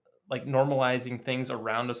normal, like normalizing things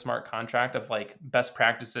around a smart contract of like best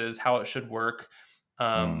practices, how it should work.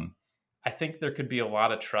 mm, Um, I think there could be a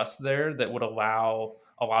lot of trust there that would allow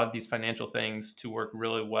a lot of these financial things to work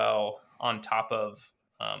really well on top of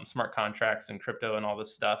smart contracts and crypto and all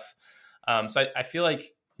this stuff. So I feel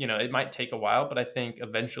like, it might take a while, but I think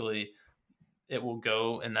eventually it will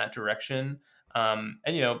go in that direction. And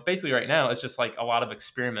basically right now it's just like a lot of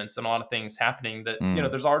experiments and a lot of things happening that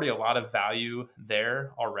mm, there's already a lot of value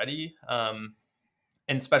there already,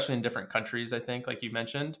 and especially in different countries. I think, like you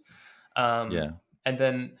mentioned, yeah, and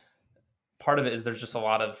then part of it is there's just a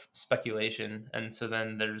lot of speculation, and so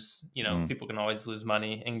then there's mm, people can always lose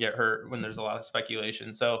money and get hurt when there's a lot of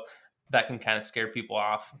speculation. So that can kind of scare people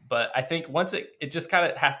off. But I think once it just kind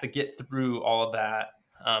of has to get through all of that,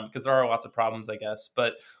 because there are lots of problems, I guess.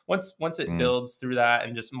 But once it mm, builds through that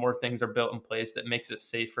and just more things are built in place that makes it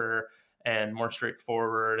safer and more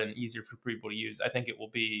straightforward and easier for people to use, I think it will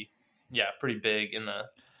be, yeah, pretty big in the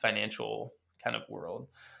financial kind of world.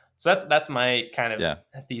 So that's my kind of Yeah,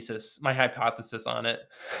 thesis, my hypothesis on it.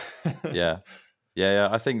 yeah, yeah.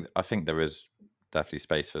 I think there is definitely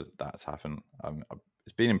space for that to happen.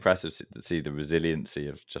 It's been impressive to see the resiliency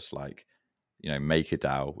of just like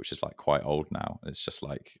MakerDAO, which is like quite old now. It's just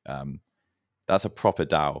like that's a proper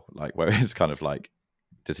DAO, like where it's kind of like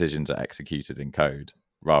decisions are executed in code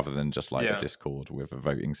rather than just like a Yeah. Discord with a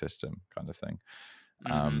voting system kind of thing.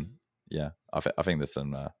 Um, Hmm. yeah, I think there's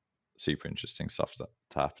some super interesting stuff to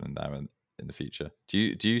happen in there in the future. Do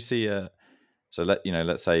you see so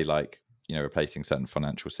let's say like replacing certain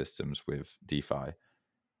financial systems with DeFi.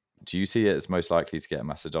 Do you see it as most likely to get a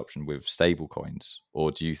mass adoption with stable coins,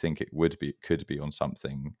 or do you think it could be on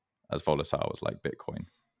something as volatile as like Bitcoin?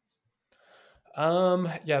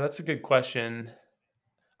 Yeah, that's a good question.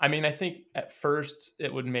 I mean, I think at first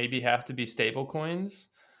it would maybe have to be stable coins.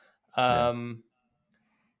 Yeah. Um,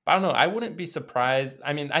 I don't know. I wouldn't be surprised.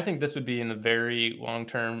 I mean, I think this would be in the very long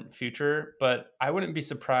term future, but I wouldn't be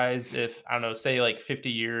surprised if, I don't know, say like 50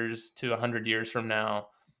 years to 100 years from now,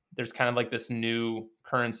 there's kind of like this new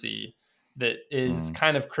currency that is Mm,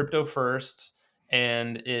 kind of crypto first,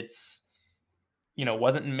 and it's,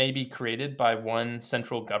 wasn't maybe created by one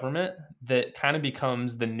central government, that kind of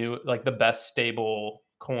becomes the new, like the best stable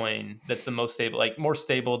coin, that's the most stable, like more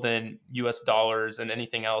stable than US dollars and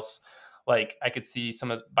anything else. Like I could see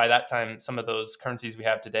by that time, some of those currencies we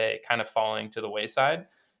have today kind of falling to the wayside,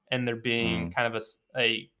 and there being mm, kind of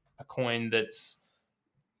a coin that's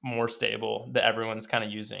more stable that everyone's kind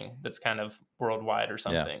of using, that's kind of worldwide or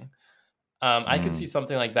yeah. something. I could see Mm,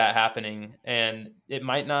 something like that happening, and it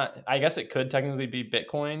might not. I guess it could technically be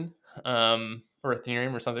Bitcoin, or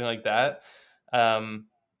Ethereum or something like that. Um,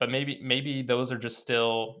 but maybe those are just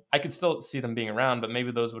still. I could still see them being around, but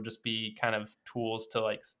maybe those would just be kind of tools to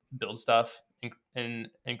like build stuff in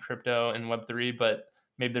crypto and Web3. But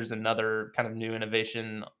maybe there's another kind of new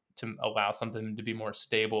innovation to allow something to be more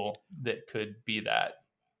stable that could be that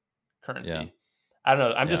yeah. currency. I don't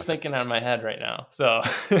know. I'm Yeah. just thinking out of my head right now. So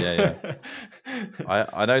Yeah. Yeah.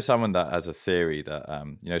 I know someone that has a theory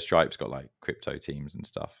that Stripe's got like crypto teams and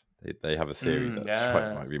stuff. They have a theory that Stripe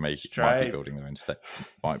Yeah. might be Stripe. building their own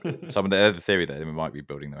might some of the other theory that they might be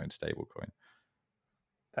building their own stable coin.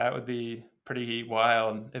 That would be pretty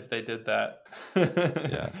wild if they did that.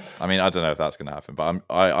 Yeah, I mean I don't know if that's going to happen, but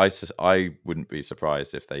I wouldn't be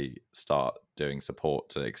surprised if they start doing support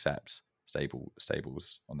to accept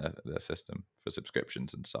stables on their system for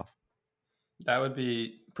subscriptions and stuff. That would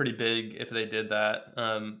be pretty big if they did that.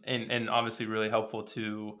 And obviously really helpful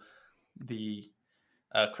to the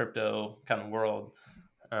crypto kind of world.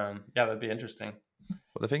 Yeah, that'd be interesting.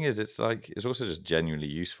 But the thing is, it's like it's also just genuinely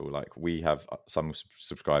useful. Like we have some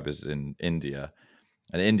subscribers in India,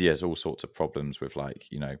 and India has all sorts of problems with like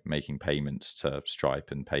making payments to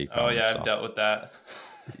Stripe and Oh PayPal and yeah, I've stuff. dealt with that.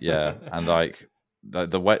 Yeah, and like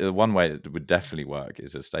the one way that would definitely work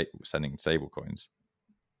is sending stable coins.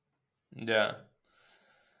 Yeah.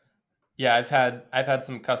 Yeah, I've had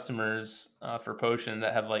some customers for Potion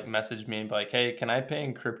that have like messaged me and be like, "Hey, can I pay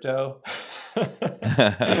in crypto?"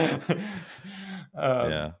 um,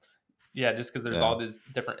 Yeah, yeah, just because there's yeah, all these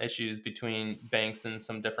different issues between banks in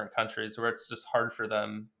some different countries where it's just hard for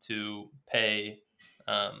them to pay.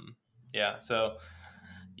 Um, yeah, so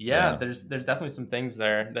yeah, yeah, there's definitely some things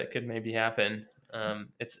there that could maybe happen.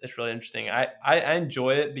 It's really interesting. I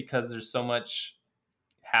enjoy it because there's so much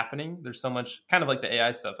happening. There's so much kind of like the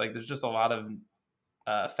AI stuff. Like there's just a lot of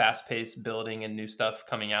fast paced building and new stuff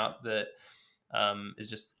coming out that is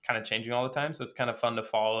just kind of changing all the time. So it's kind of fun to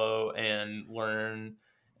follow and learn.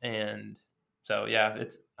 And so yeah,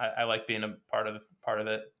 I like being a part of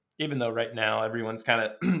it. Even though right now everyone's kind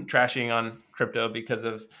of trashing on crypto because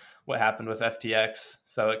of what happened with FTX,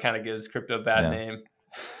 so it kind of gives crypto a bad yeah, name.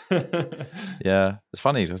 yeah. It's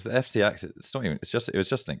funny because the FTX, it's not even. It was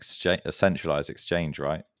just an exchange, a centralized exchange,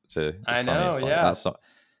 right? So it's I funny. know, It's like yeah, that's not.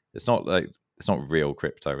 It's not like it's not real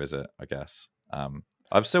crypto, is it? I guess.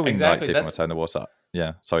 I've still been like exactly. dipping my That's toe in the water.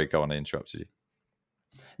 Yeah. Sorry, go on. I interrupted you.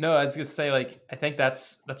 no, I was gonna say like I think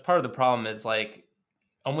that's part of the problem is like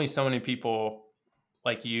only so many people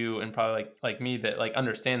like you and probably like me that like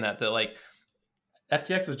understand that like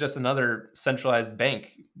FTX was just another centralized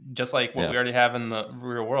bank, just like what Yeah. we already have in the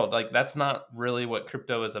real world. Like that's not really what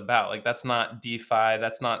crypto is about. Like that's not DeFi.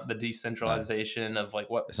 That's not the No. decentralization of like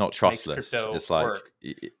what It's not makes trustless. crypto It's like work.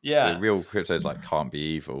 Yeah, real crypto is like can't be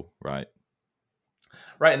evil, right?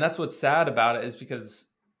 right. And that's what's sad about it is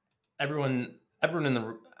because everyone in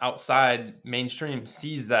the outside mainstream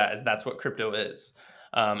sees that as that's what crypto is,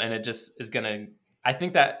 and it just is gonna. I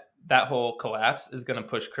think that whole collapse is gonna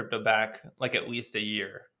push crypto back like at least a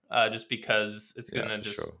year, just because it's Yeah, gonna for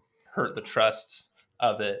just sure. hurt the trust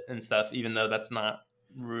of it and stuff, even though that's not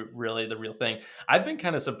really the real thing. I've been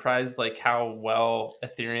kind of surprised like how well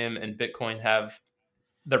Ethereum and Bitcoin have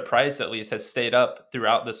their price at least has stayed up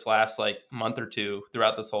throughout this last like month or two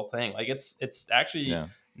throughout this whole thing. Like it's actually Yeah.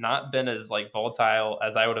 not been as like volatile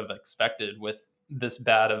as I would have expected with this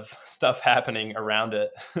bad of stuff happening around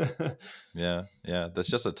it. Yeah, yeah. There's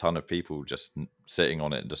just a ton of people just sitting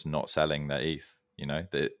on it and just not selling their ETH.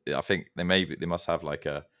 I think they must have like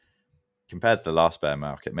a, compared to the last bear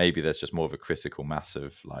market, maybe there's just more of a critical mass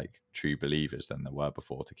of like true believers than there were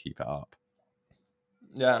before to keep it up.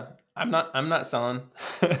 Yeah, I'm not selling.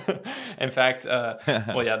 In fact,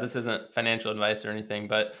 well, yeah, this isn't financial advice or anything,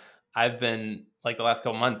 but I've been like the last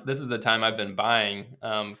couple months. This is the time I've been buying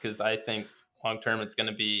because I think long term it's going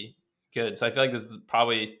to be good. So I feel like this is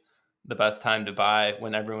probably the best time to buy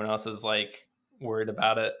when everyone else is like worried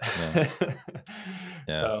about it. Yeah,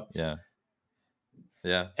 yeah, So, yeah,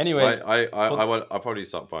 yeah. anyways, well, I'll probably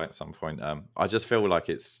stop by at some point. I just feel like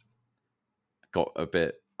it's got a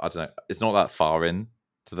bit. I don't know. It's not that far in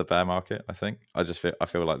to the bear market. I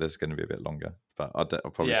feel like there's going to be a bit longer, but I'll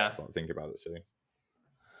probably yeah, start thinking about it soon.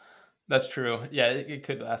 that's true. Yeah, it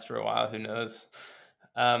could last for a while. Who knows?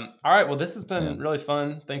 All right. Well, this has Yeah, been really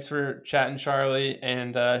fun. Thanks for chatting, Charlie,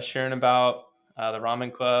 and sharing about the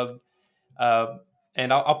Ramen Club. Uh,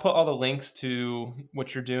 and I'll put all the links to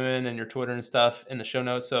what you're doing and your Twitter and stuff in the show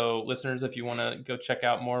notes. So, listeners, if you want to go check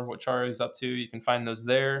out more of what Charlie's up to, you can find those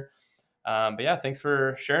there. But yeah, thanks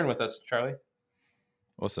for sharing with us, Charlie.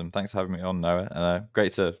 awesome. Thanks for having me on, Noah.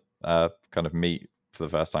 Great to kind of meet for the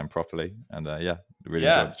first time properly, and yeah, really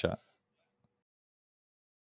enjoyed Yeah. the chat.